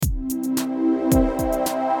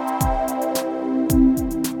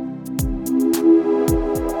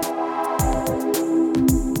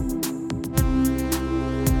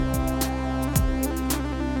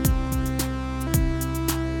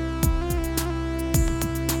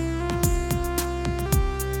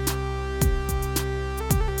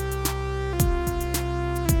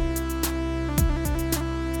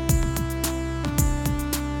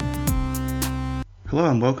Hello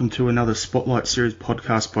and welcome to another Spotlight Series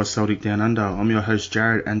podcast by Celtic Down Under. I'm your host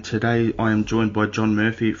Jared, and today I am joined by John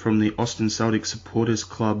Murphy from the Austin Celtic Supporters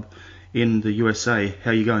Club in the USA. How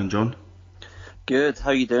you going, John? Good. How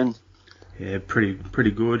you doing? Yeah, pretty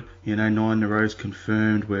good. 9 in a row is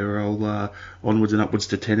confirmed. We're all onwards and upwards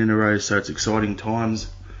to 10 in a row, so it's exciting times.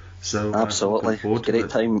 So absolutely, great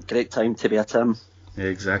time to be a Tim. Yeah,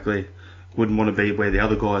 exactly. Wouldn't want to be where the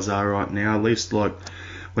other guys are right now. At least like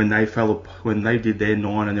when they did their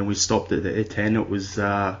 9 and then we stopped at their 10, it was they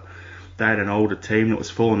had an older team that was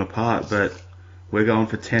falling apart, but we're going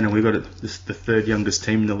for 10 and we've got the third youngest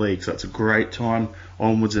team in the league, so it's a great time,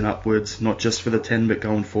 onwards and upwards, not just for the 10 but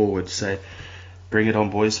going forward. So bring it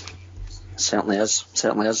on, boys. Certainly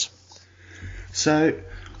is. So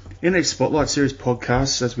in these Spotlight Series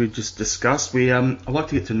podcasts, as we just discussed, I'd like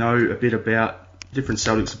to get to know a bit about different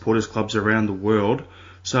Celtic supporters clubs around the world.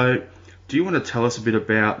 So do you want to tell us a bit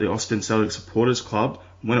about the Austin Celtic Supporters Club,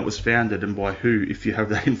 when it was founded and by who, if you have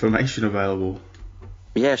that information available?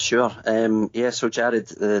 Yeah, sure. So Jared,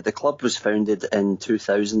 the club was founded in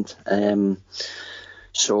 2000.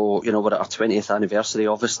 So, we're at our 20th anniversary,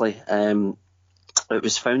 obviously. It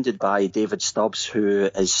was founded by David Stubbs, who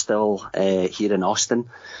is still here in Austin.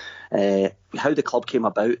 How the club came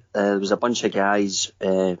about, there was a bunch of guys,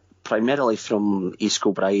 primarily from East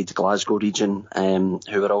Kilbride, Glasgow region,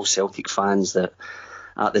 who were all Celtic fans that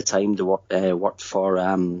at the time they worked for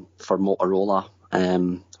Motorola,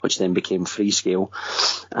 which then became Freescale,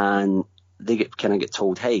 and they get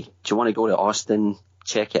told, hey, do you want to go to Austin,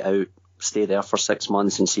 check it out, stay there for 6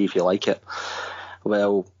 months and see if you like it?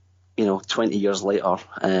 Well, 20 years later,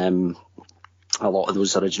 a lot of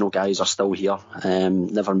those original guys are still here,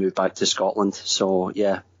 never moved back to Scotland. So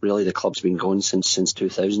yeah, really the club's been going since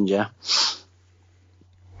 2000. Yeah.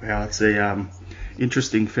 Wow, it's a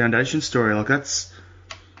interesting foundation story. Like, that's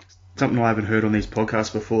something I haven't heard on these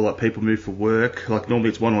podcasts before. Like, people move for work. Like, normally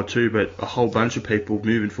it's one or two, but a whole bunch of people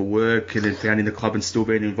moving for work and then founding the club and still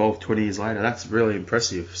being involved 20 years later. That's really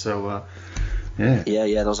impressive. So yeah.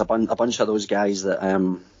 Yeah. There's a bunch of those guys that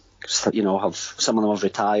have, some of them have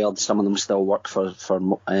retired, some of them still work for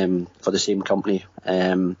the same company.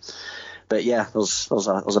 But yeah, there's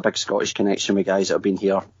a big Scottish connection with guys that have been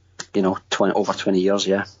here, over 20 years.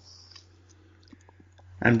 Yeah.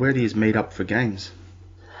 And where do you meet up for games?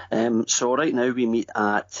 So right now we meet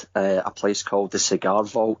at a place called the Cigar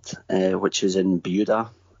Vault, which is in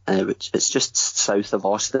Buda, which it's just south of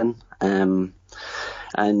Austin.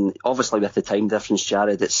 And obviously with the time difference,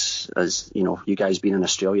 Jared, it's, as you guys being in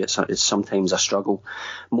Australia, it's sometimes a struggle.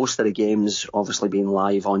 Most of the games obviously being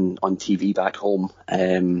live on TV back home,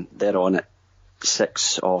 they're on at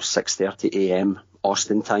 6 or 6:30 a.m.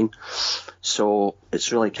 Austin time. So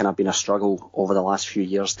it's really kind of been a struggle over the last few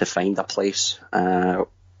years to find a place.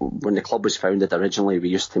 When the club was founded originally, we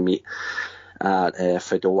used to meet at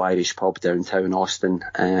Fido Irish Pub downtown Austin.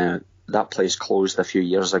 That place closed a few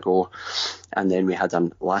years ago, and then we had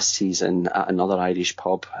last season at another Irish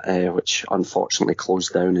pub, which unfortunately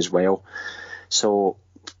closed down as well. So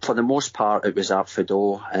for the most part, it was at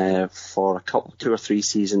Fido. For 2 or 3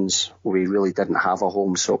 seasons, we really didn't have a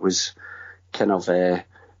home, so it was kind of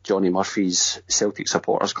Johnny Murphy's Celtic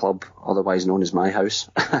Supporters Club, otherwise known as my house.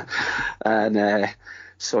 And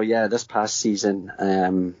so yeah, this past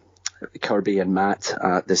season, Kirby and Matt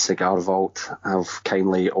at the Cigar Vault have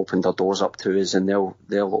kindly opened their doors up to us, and they'll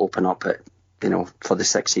open up at for the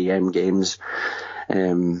 6 a.m. games,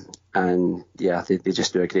 and yeah, they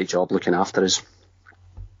just do a great job looking after us.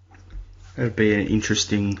 It'd be an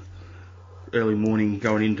interesting early morning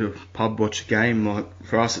going into a pub, watch a game. Like,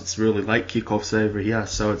 for us, it's really late kickoffs over here,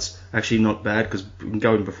 so it's actually not bad because we can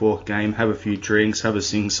go in before game, have a few drinks, have a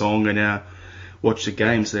sing song, and watch the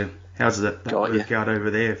games there. How's that work out over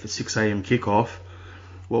there for 6 a.m. kickoff?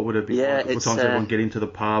 What would it be like? What time does everyone get into the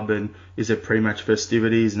pub, and is there pre-match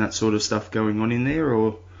festivities and that sort of stuff going on in there,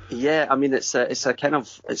 or? Yeah, I mean it's a kind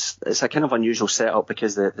of unusual setup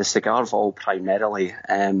because the Cigar Vault primarily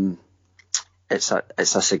it's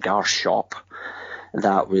a cigar shop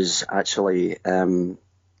that was actually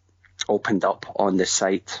opened up on the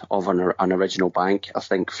site of an original bank, I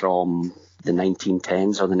think from the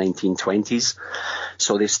 1910s or the 1920s.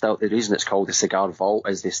 So the reason it's called the Cigar Vault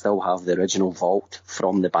is they still have the original vault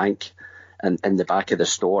from the bank and in the back of the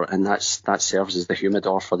store, and that serves as the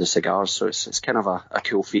humidor for the cigars. So it's kind of a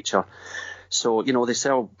cool feature. So they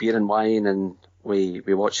sell beer and wine, and we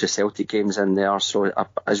watch the Celtic games in there. So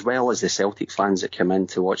as well as the Celtic fans that come in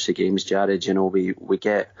to watch the games, Jared, we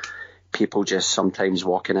get people just sometimes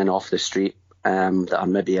walking in off the street that are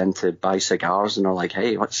maybe in to buy cigars, and are like,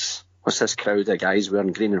 hey, what's this crowd of guys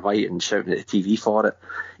wearing green and white and shouting at the TV for it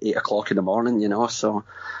 8 o'clock in the morning, you know. So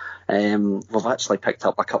we've actually picked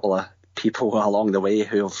up a couple of people along the way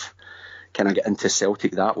who have kind of got into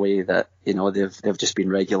Celtic that way, that, you know, they've just been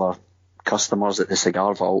regular customers at the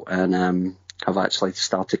Cigar Vault, and have actually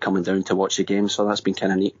started coming down to watch the game, so that's been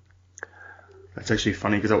kind of neat. That's actually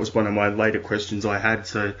funny, because that was one of my later questions I had.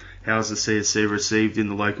 So how's the CSC received in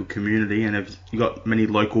the local community, and have you got many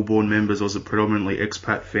local born members, or is it predominantly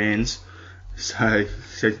expat fans? So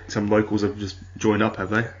some locals have just joined up,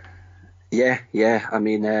 have they? Yeah. I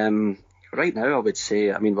mean, right now I would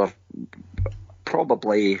say, I mean, we're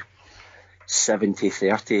probably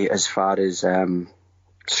 70-30 as far as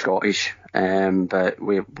Scottish, but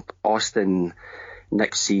Austin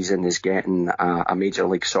next season is getting a Major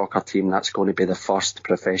League Soccer team. That's going to be the first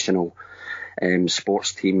professional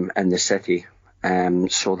sports team in the city.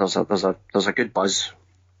 So there's a good buzz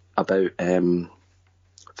about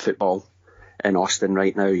football in Austin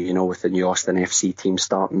right now, you know, with the new Austin FC team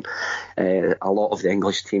starting. A lot of the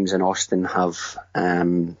English teams in Austin have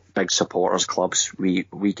big supporters clubs.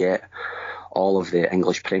 We get all of the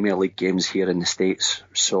English Premier League games here in the States.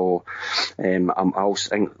 So I'm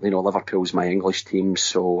also, you know, Liverpool's my English team,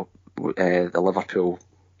 so the Liverpool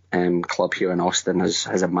club here in Austin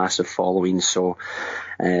has a massive following. So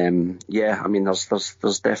yeah, I mean,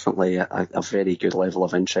 there's definitely a very good level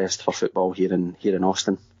of interest for football here in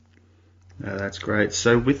Austin. Yeah, that's great.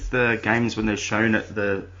 So with the games when they're shown at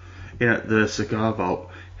the Cigar Vault,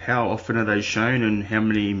 how often are they shown, and how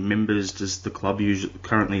many members does the club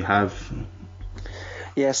currently have?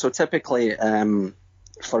 Yeah, so typically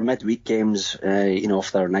for midweek games, you know,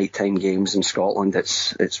 if they're nighttime games in Scotland,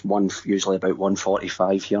 it's usually about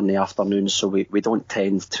 1:45 here in the afternoon. So we don't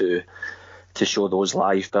tend to show those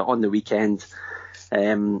live. But on the weekend,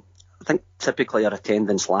 I think typically our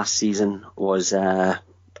attendance last season was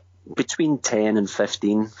between 10 and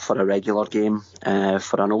 15 for a regular game.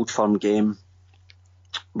 For an Old Firm game,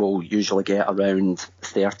 we'll usually get around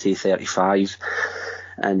 30, 35.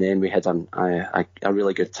 And then we had a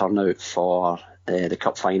really good turnout for the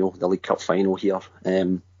cup final, the League Cup final here.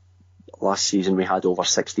 Last season we had over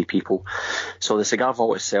 60 people. So the Cigar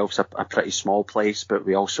Vault itself is a pretty small place, but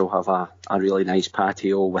we also have a really nice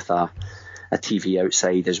patio with a TV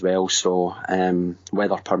outside as well. So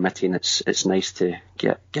weather permitting, it's nice to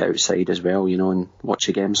get outside as well, you know, and watch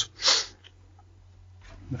the games.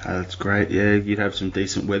 That's great. Yeah, you'd have some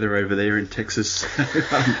decent weather over there in Texas.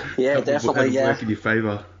 Yeah, definitely. Yeah, work in your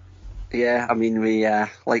favour. Yeah, I mean, we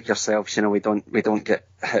like yourselves, you know, we don't get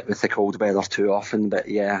hit with the cold weather too often. But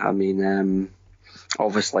yeah, I mean,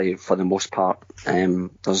 obviously for the most part,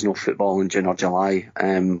 there's no football in June or July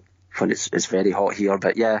when it's very hot here.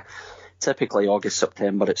 But yeah, typically August,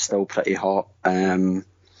 September, it's still pretty hot.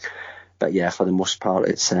 But yeah, for the most part,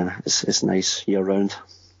 it's nice year round.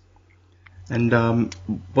 And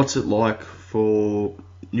what's it like for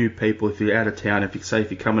new people if you're out of town? If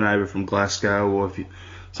you're coming over from Glasgow, or if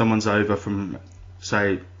someone's over from,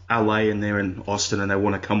 say, LA and they're in Austin and they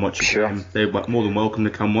want to come watch a game, they're more than welcome to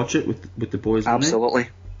come watch it with the boys. Absolutely.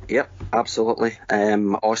 Yep, absolutely.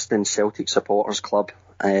 Austin Celtic Supporters Club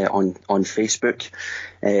on Facebook,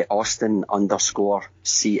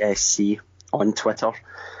 Austin_CSC on Twitter.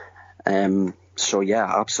 So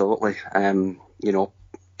yeah, absolutely. You know,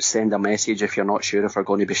 send a message if you're not sure if we're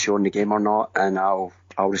going to be showing the game or not, and I'll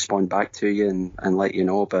respond back to you and let you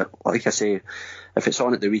know. But like I say, if it's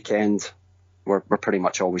on at the weekend, we're pretty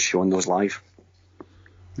much always showing those live.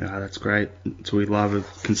 Yeah, that's great. So we love a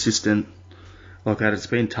consistent like that. It's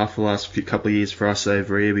been tough the last couple of years for us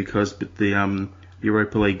over here because the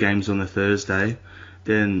Europa League games on the Thursday.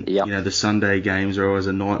 Then, yep. You know, the Sunday games are always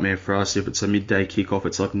a nightmare for us. If it's a midday kickoff,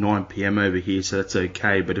 it's like 9 p.m. over here, so that's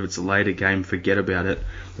okay. But if it's a later game, forget about it.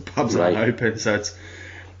 The pubs aren't open, so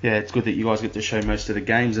it's good that you guys get to show most of the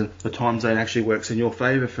games, and the time zone actually works in your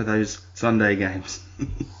favour for those Sunday games.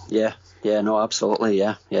 Yeah, no, absolutely,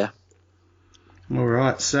 yeah. All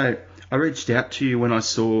right, so I reached out to you when I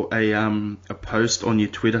saw a post on your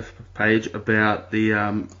Twitter page about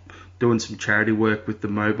the doing some charity work with the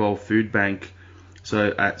mobile food bank.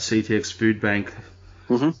 So at CTX Food Bank,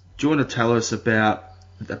 mm-hmm. Do you want to tell us a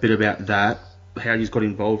bit about that, how you got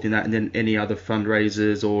involved in that, and then any other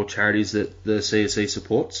fundraisers or charities that the CSC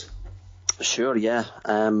supports? Sure, yeah.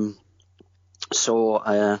 So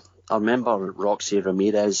I remember Roxy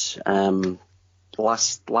Ramirez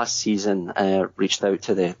last season reached out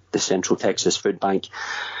to the Central Texas Food Bank.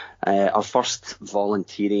 Our first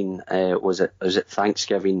volunteering was at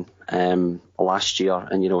Thanksgiving last year,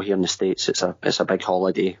 and you know, here in the States it's a big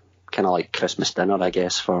holiday, kind of like Christmas dinner, I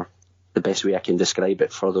guess, for the best way I can describe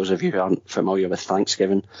it for those of you who aren't familiar with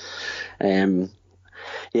Thanksgiving.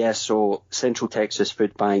 So Central Texas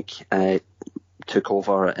Food Bank took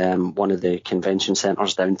over one of the convention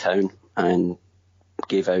centres downtown and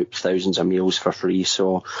gave out thousands of meals for free.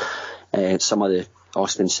 So some of the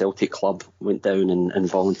Austin Celtic Club went down and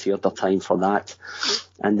volunteered their time for that.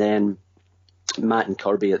 And then Matt and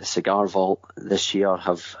Kirby at the Cigar Vault this year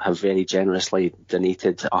have very generously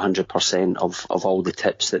donated 100% of all the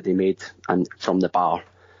tips that they made and from the bar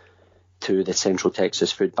to the Central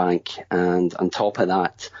Texas Food Bank. And on top of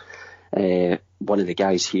that, one of the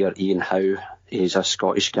guys here, Ian Howe, he's a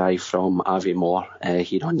Scottish guy from Aviemore.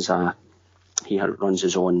 He runs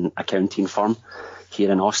his own accounting firm here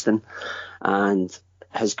in Austin, and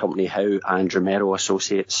his company Howe and Romero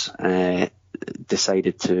Associates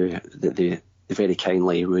decided that they very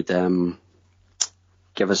kindly would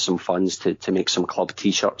give us some funds to make some club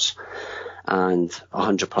t-shirts, and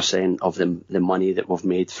 100% of the money that we've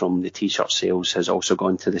made from the t-shirt sales has also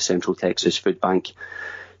gone to the Central Texas Food Bank.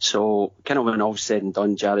 So kind of when all's said and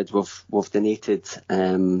done, Jared, we've donated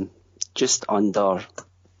just under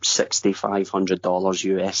 $6,500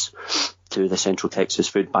 US to the Central Texas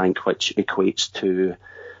Food Bank, which equates to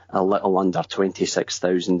a little under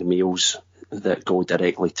 26,000 meals that go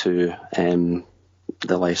directly to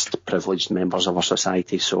the less privileged members of our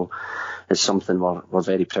society. So it's something we're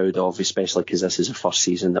very proud of, especially because this is the first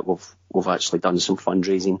season that we've actually done some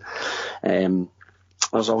fundraising.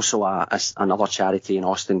 There's also another charity in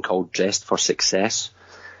Austin called Dressed for Success,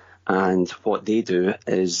 and what they do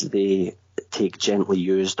is they take gently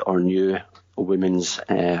used or new women's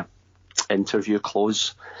interview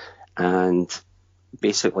clothes and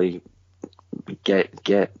basically get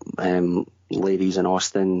ladies in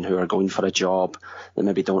Austin who are going for a job that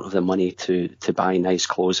maybe don't have the money to buy nice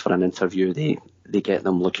clothes for an interview. They get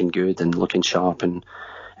them looking good and looking sharp and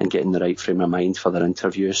getting the right frame of mind for their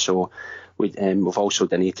interview. So we've also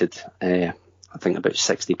donated I think about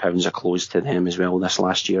 £60 of clothes to them as well this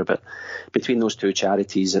last year. But between those two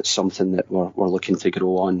charities, it's something that we're looking to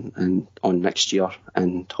grow on next year,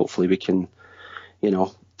 and hopefully we can,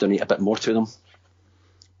 donate a bit more to them.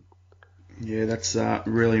 Yeah, that's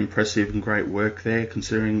really impressive and great work there,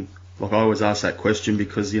 considering, like, I always ask that question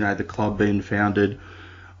because, the club being founded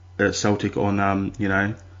at Celtic on,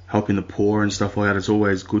 helping the poor and stuff like that, it's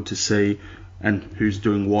always good to see and who's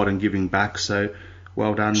doing what and giving back. So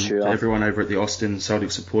well done to everyone over at the Austin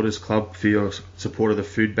Celtic Supporters Club for your support of the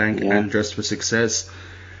food bank and Dressed for Success.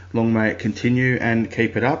 Long may it continue and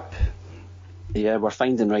keep it up. Yeah, we're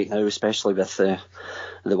finding right now, especially with the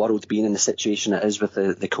world being in the situation it is with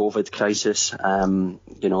the COVID crisis,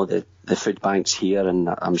 the food banks here, and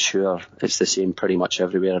I'm sure it's the same pretty much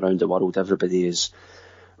everywhere around the world. Everybody is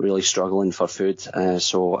really struggling for food.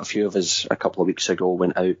 So a few of us a couple of weeks ago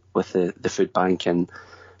went out with the food bank and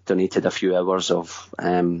donated a few hours of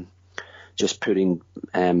just putting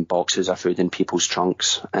boxes of food in people's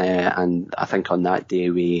trunks. And I think on that day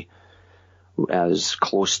we, as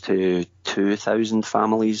close to 2,000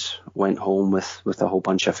 families went home with a whole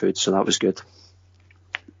bunch of food, so that was good.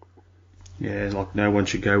 Yeah, like no one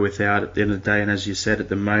should go without at the end of the day. And as you said, at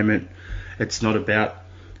the moment, it's not about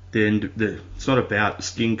it's not about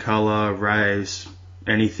skin colour, race,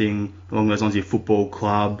 anything along those lines. Your football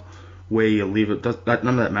club, where you live, none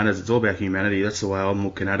of that matters. It's all about humanity. That's the way I'm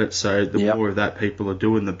looking at it. So the more of that people are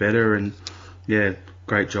doing, the better. And yeah,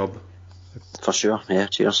 great job. For sure. Yeah.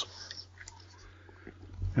 Cheers.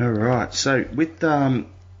 All right. So with the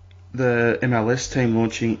MLS team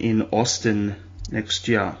launching in Austin next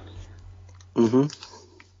year,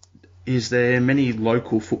 is there many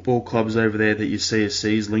local football clubs over there that your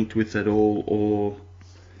CSC is linked with at all, or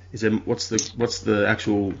is there what's the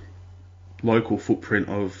actual local footprint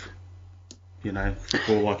of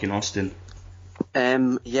football like in Austin?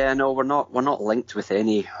 No, we're not linked with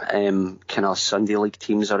any kind of Sunday league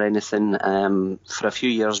teams or anything. For a few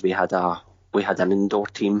years we had an indoor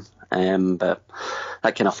team, but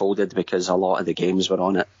that kind of folded because a lot of the games were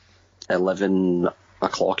on at 11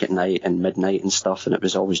 o'clock at night and midnight and stuff, and it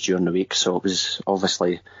was always during the week, so it was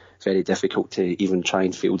obviously very difficult to even try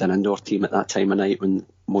and field an indoor team at that time of night when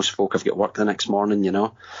most folk have got work the next morning,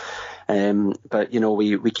 But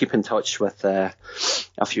we keep in touch with a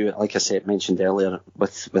few, like I said, mentioned earlier,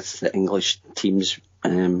 with the English teams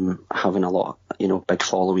having a lot, big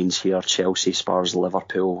followings here: Chelsea, Spurs,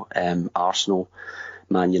 Liverpool, Arsenal,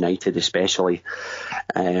 Man United, especially.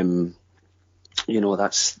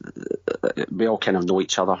 That's we all kind of know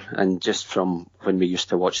each other, and just from when we used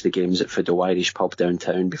to watch the games at Fiddle Irish pub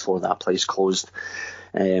downtown before that place closed,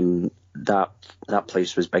 that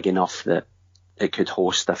place was big enough that it could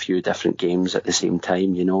host a few different games at the same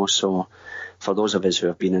time, you know. So for those of us who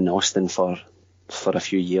have been in Austin for a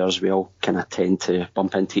few years, we all kind of tend to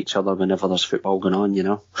bump into each other whenever there's football going on, you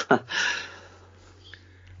know.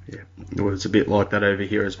 Yeah, well, it's a bit like that over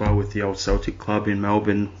here as well with the old Celtic club in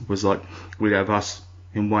Melbourne. It was like we'd have us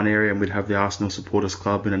in one area and we'd have the Arsenal supporters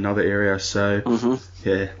club in another area. So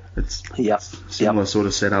yeah, it's similar sort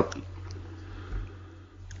of setup.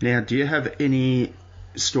 Now, do you have any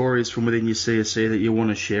stories from within your CSC that you want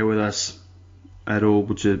to share with us at all?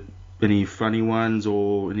 Would you any funny ones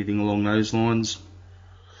or anything along those lines?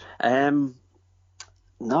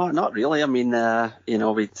 No, not really. I mean, you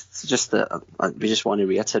know, we just want to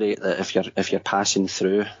reiterate that if you're passing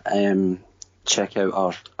through, check out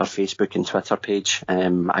our Facebook and Twitter page.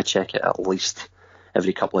 I check it at least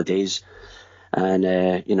every couple of days, and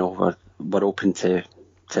you know, we're open to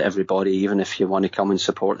everybody, even if you want to come and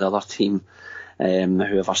support the other team,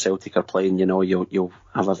 whoever Celtic are playing. You know, you'll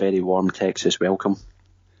have a very warm Texas welcome.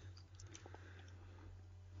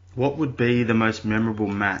 What would be the most memorable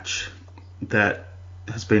match that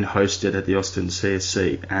has been hosted at the Austin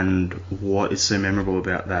CSC, and what is so memorable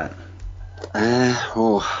about that?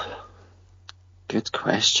 Good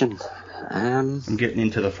question. I'm getting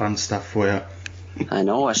into the fun stuff for you. I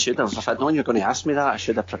know, I should have. If I'd known you were going to ask me that, I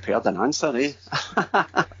should have prepared an answer, eh?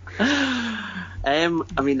 I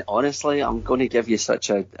mean, honestly, I'm going to give you such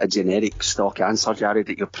a generic stock answer, Jared,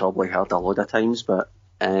 that you've probably heard a load of times, but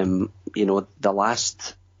you know, the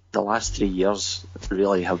last 3 years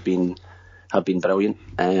really have been brilliant.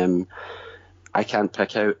 I can't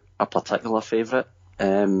pick out a particular favourite,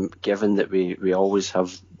 given that we always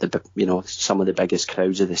have some of the biggest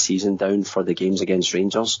crowds of the season down for the games against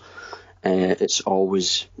Rangers. It's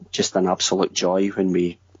always just an absolute joy when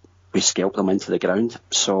we scalp them into the ground.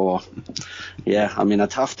 So yeah, I mean,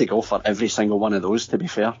 I'd have to go for every single one of those, to be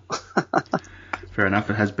fair. Fair enough.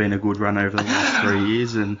 It has been a good run over the last 3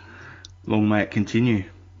 years, and long may it continue.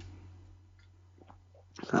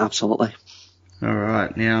 Absolutely. All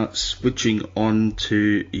right, now switching on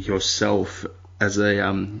to yourself as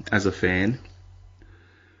a fan,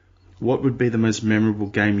 what would be the most memorable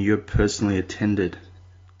game you have personally attended?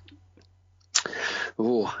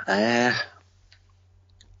 I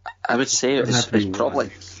would say it's probably.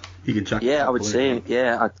 You can chuck. Yeah, I would say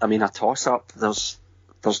I mean, a toss up. There's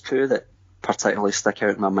two that particularly stick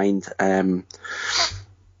out in my mind.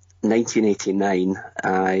 1989,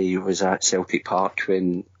 I was at Celtic Park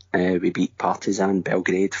when we beat Partizan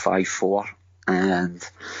Belgrade 5-4, and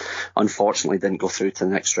unfortunately didn't go through to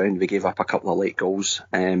the next round. We gave up a couple of late goals,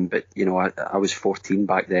 but you know, I was 14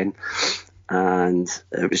 back then, and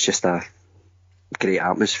it was just a great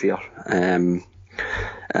atmosphere. And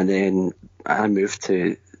then I moved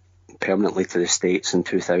permanently to the States in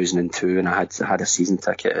 2002, and I had a season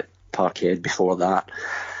ticket at Parkhead before that,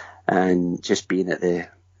 and just being at the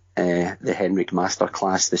Henrik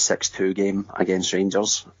Masterclass, the 6-2 game against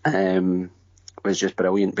Rangers, was just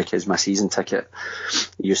brilliant, because my season ticket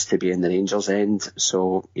used to be in the Rangers end,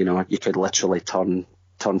 so you know, you could literally turn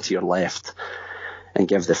to your left and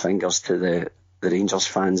give the fingers to the Rangers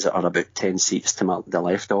fans that are about 10 seats to the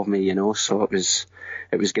left of me, you know. So it was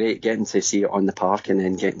great getting to see it on the park, and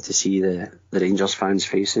then getting to see the Rangers fans'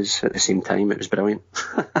 faces at the same time. It was brilliant.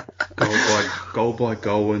 goal by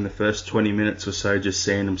goal in the first 20 minutes or so, just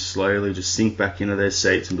seeing them slowly just sink back into their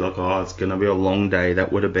seats and be like, oh, it's going to be a long day.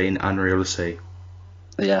 That would have been unreal to see.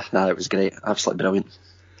 Yeah, no, it was great. Absolutely brilliant.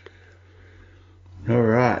 All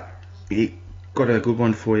right. Got a good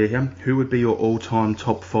one for you here. Who would be your all-time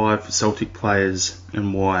top 5 Celtic players,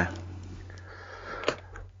 and why?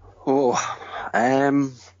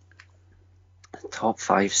 Top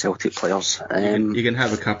 5 Celtic players. You can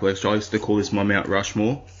have a couple extra. I used to call this my Mount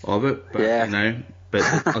Rushmore of it, but yeah. You know, but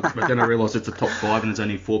then I realised it's a top 5 and there's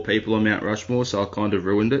only 4 people on Mount Rushmore, so I kind of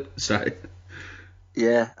ruined it. So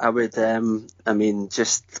yeah, I would. I mean,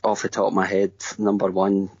 just off the top of my head, number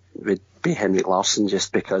 1 would be Henrik Larsson,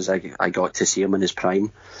 just because I got to see him in his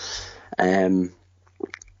prime. I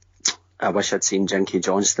wish I'd seen Jinky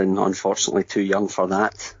Johnston, unfortunately too young for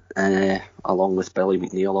that, along with Billy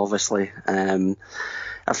McNeil, obviously.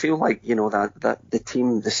 I feel like, you know, that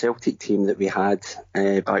the Celtic team that we had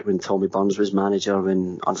back when Tommy Burns was manager,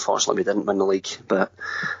 when unfortunately we didn't win the league, but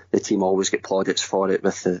the team always get plaudits for it,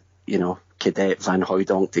 with the, you know, Cadet, Van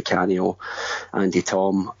Hooijdonk, Di Canio, Andy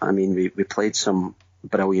Tom. I mean, we played some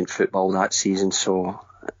brilliant football that season, so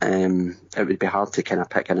it would be hard to kind of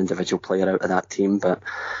pick an individual player out of that team, but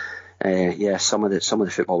yeah, some of the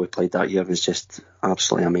football we played that year was just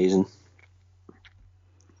absolutely amazing.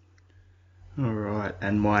 All right,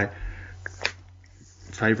 and my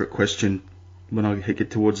favourite question when I get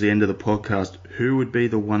towards the end of the podcast, who would be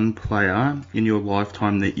the one player in your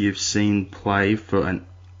lifetime that you've seen play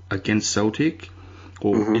against Celtic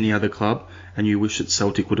or any other club, and you wish that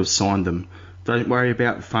Celtic would have signed them? Don't worry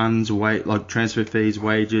about funds, like transfer fees,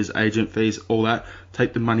 wages, agent fees, all that.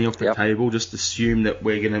 Take the money off the table. Just assume that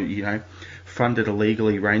we're going to, fund it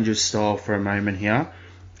illegally, Rangers style, for a moment here,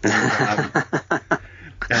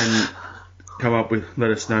 and come up with,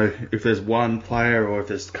 let us know if there's one player or if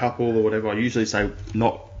there's a couple or whatever. I usually say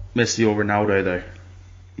not Messi or Ronaldo though.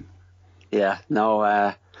 Yeah,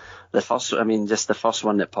 no. The first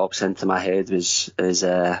one that pops into my head is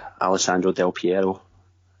Alessandro Del Piero.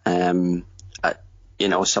 Some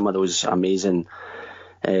of those amazing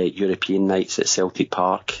European nights at Celtic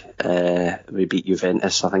Park. We beat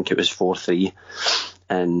Juventus, I think it was 4-3,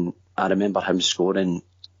 and I remember him scoring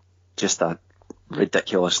just a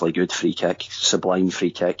ridiculously good free kick, sublime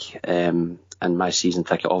free kick, and my season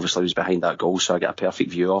ticket obviously was behind that goal, so I get a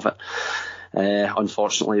perfect view of it,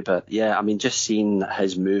 unfortunately. But yeah, I mean, just seeing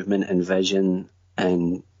his movement and vision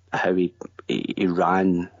and how he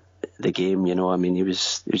ran the game, he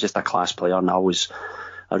was just a class player, and I always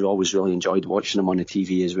really enjoyed watching him on the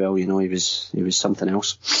TV as well. He was something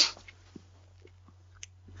else.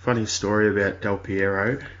 Funny story about Del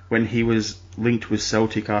Piero. When he was linked with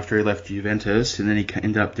Celtic after he left Juventus, and then he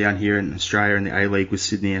ended up down here in Australia in the A-League with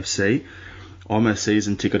Sydney FC. I'm a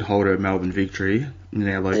season ticket holder of Melbourne Victory in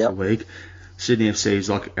our local league. Sydney FC is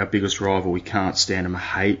like our biggest rival. We can't stand them. I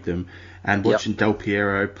hate them. And watching Del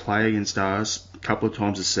Piero play against us a couple of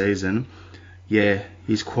times a season,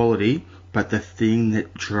 he's quality. But the thing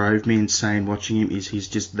that drove me insane watching him is he's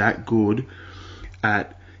just that good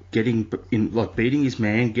at beating his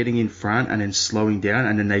man, getting in front, and then slowing down,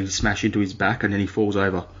 and then they smash into his back, and then he falls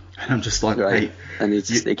over. And I'm just like, right. And he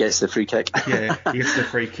gets the free kick. Yeah, he gets the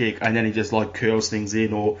free kick, and then he just curls things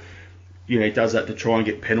in, or he does that to try and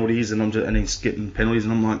get penalties, and he's getting penalties,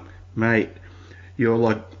 and I'm like, mate, you're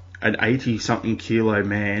like an 80-something kilo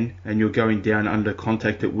man, and you're going down under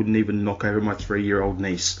contact that wouldn't even knock over my 3-year-old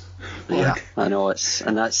niece. Yeah, I know,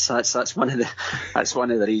 that's one of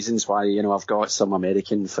the reasons why I've got some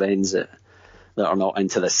American friends that are not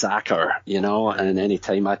into the soccer, and any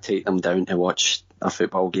time I take them down to watch a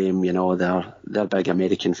football game, they're big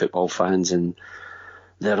American football fans, and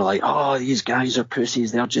they're like, oh, these guys are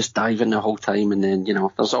pussies, they're just diving the whole time, and then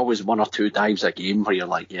there's always one or two dives a game where you're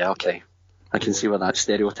like, yeah, okay, I can see where that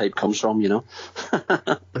stereotype comes from.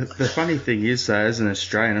 The funny thing is, though, as an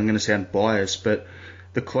Australian, I'm going to sound biased, but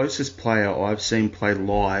the closest player I've seen play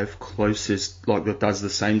live, that does the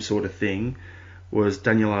same sort of thing, was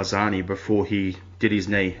Daniel Arzani before he did his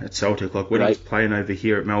knee at Celtic. When he was playing over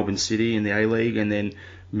here at Melbourne City in the A-League and then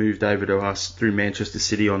moved over to us through Manchester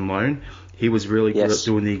City on loan, he was really good at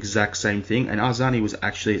doing the exact same thing. And Arzani was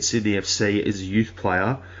actually at Sydney FC as a youth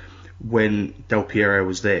player when Del Piero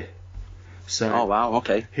was there. So oh, wow,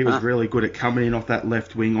 okay. He was really good at coming in off that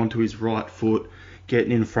left wing onto his right foot,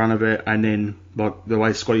 getting in front of it, and then the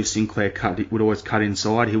way Scotty Sinclair would always cut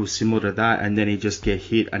inside, he was similar to that, and then he'd just get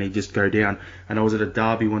hit and he'd just go down. And I was at a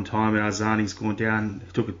derby one time and Arzani's gone down,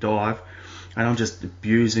 he took a dive, and I'm just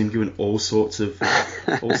abusing him, giving all sorts of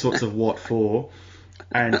what for,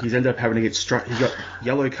 and he's ended up having to get he got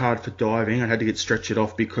yellow card for diving and had to get stretchered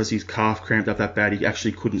off because his calf cramped up that bad he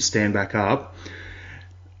actually couldn't stand back up.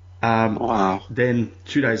 Wow. Then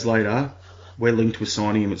 2 days later, we're linked with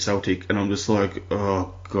signing him at Celtic, and I'm just like,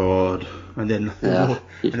 oh god. And then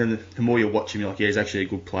the more you watch him, you're like, yeah, he's actually a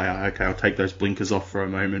good player. Okay, I'll take those blinkers off for a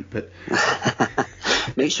moment. But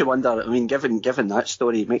makes you wonder. I mean, given that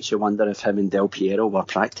story, it makes you wonder if him and Del Piero were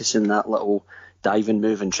practicing that little diving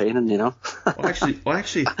move in training. I actually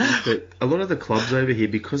think that a lot of the clubs over here,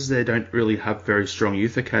 because they don't really have very strong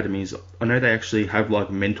youth academies, I know they actually have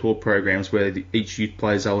mentor programs where each youth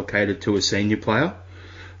player is allocated to a senior player.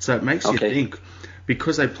 So it makes you think,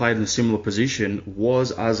 because they played in a similar position,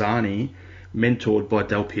 was Arzani mentored by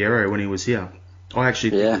Del Piero when he was here? I actually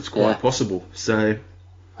think it's quite possible. So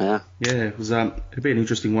it was it'd be an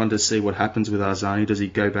interesting one to see what happens with Arzani. Does he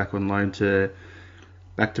go back on loan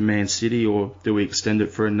back to Man City, or do we extend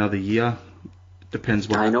it for another year? Depends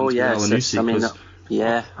what happens with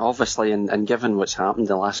Alanusi. Obviously, and given what's happened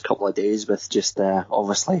the last couple of days with just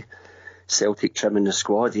obviously Celtic trimming the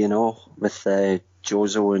squad, with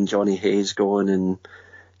Jozo and Johnny Hayes going and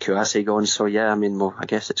Kouassi going. So I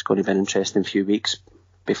guess it's going to be an interesting few weeks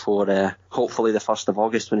before hopefully the 1st of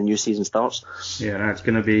August when the new season starts. Yeah, no, it's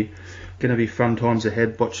going to be fun times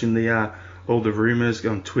ahead, watching all the rumours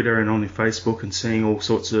on Twitter and on Facebook and seeing all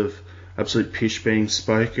sorts of absolute pish being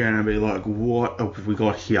spoken, and be like, what have we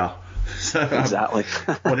got here? So exactly.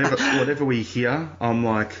 whatever we hear, I'm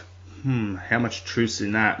like, how much truth's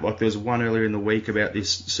in that? Like, there was one earlier in the week about this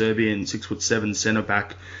Serbian 6'7" centre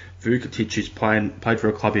back Vukitic, who's played for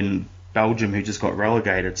a club in Belgium who just got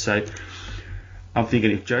relegated. So I'm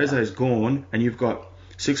thinking, if Jose's gone and you've got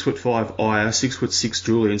 6'5" Aya, 6'6"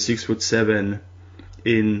 Julian, 6'7"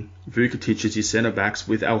 in Vukitic as your centre backs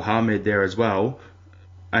with Al Hamed there as well,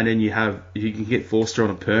 and then you can get Forster on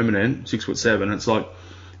a permanent 6'7", it's like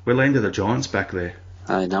we're laying to the Giants back there.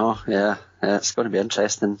 I know, yeah, it's going to be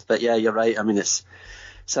interesting. But yeah, you're right. I mean, it's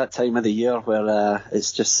that time of the year where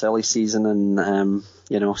it's just silly season, and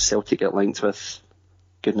Celtic get linked with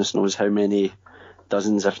goodness knows how many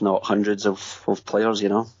dozens, if not hundreds, of players.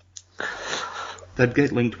 They'd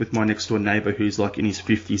get linked with my next door neighbour who's like in his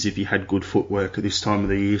 50s if he had good footwork at this time of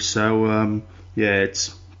the year. So it's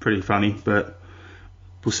pretty funny, but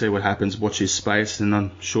we'll see what happens. Watch his space, and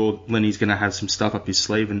I'm sure Lenny's going to have some stuff up his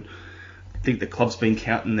sleeve. And I think the club's been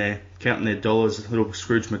counting their dollars, a little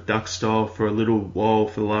Scrooge McDuck style, for a little while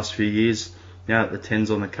for the last few years. Now that the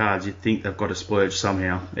 10's on the cards, you'd think they've got to splurge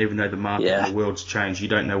somehow. Even though the market and the world's changed, you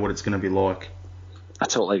don't know what it's going to be like. I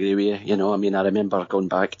totally agree with you. I mean, I remember going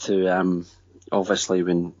back to obviously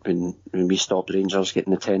when we stopped Rangers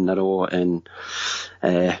getting the 10 in a row, and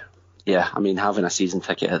I mean, having a season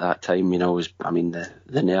ticket at that time, was, I mean,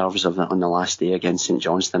 the nerves of on the last day against St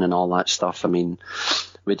Johnstone and all that stuff. I mean,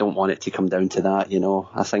 we don't want it to come down to that.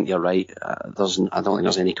 I think you're right. I don't think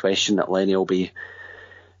there's any question that Lenny will be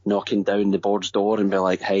knocking down the board's door and be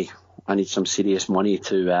like, hey, I need some serious money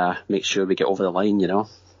to make sure we get over the line. You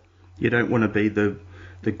don't want to be the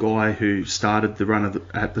guy who started the run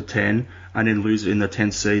at the 10 and then lose it in the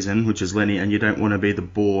 10th season, which is Lenny, and you don't want to be the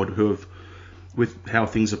board who have, with how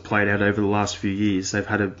things have played out over the last few years, they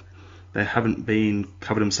haven't been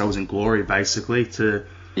covered themselves in glory, basically, to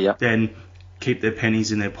then keep their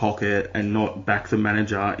pennies in their pocket and not back the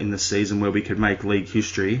manager in the season where we could make league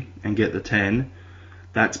history and get the 10.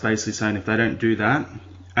 That's basically saying, if they don't do that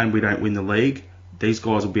and we don't win the league, these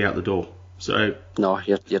guys will be out the door. So no,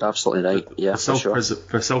 you're absolutely right. Yeah, for sure.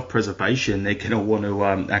 For self-preservation, they're going to want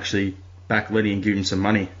to actually back Lenny and give him some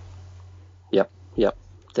money. Yep,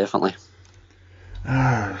 definitely.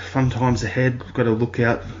 Fun times ahead. We've got to look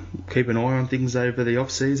out, keep an eye on things over the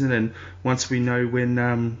off-season, and once we know when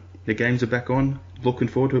the games are back on, looking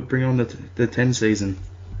forward to bring on the 10 season.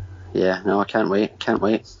 Yeah, no, I can't wait.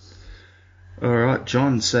 All right,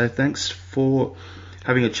 John, so thanks for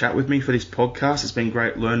having a chat with me for this podcast. It's been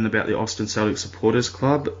great learning about the Austin Celtic Supporters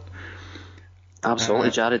Club.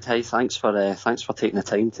 Absolutely, Jared. Hey, thanks for taking the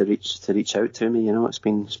time to reach out to me. It's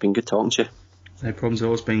been good talking to you. No problems at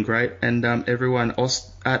all. It's been great. And everyone at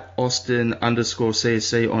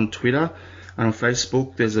Austin_CSC on Twitter and on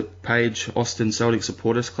Facebook, there's a page, Austin Celtic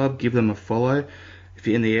Supporters Club. Give them a follow. If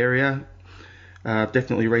you're in the area,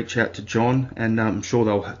 definitely reach out to John, and I'm sure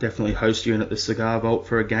they'll definitely host you in at the Cigar Vault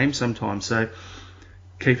for a game sometime. So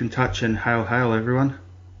keep in touch, and hail everyone.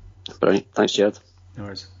 Brilliant. Thanks, Jared. No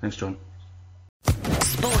worries. Thanks, John.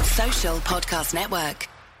 Sports Social Podcast Network.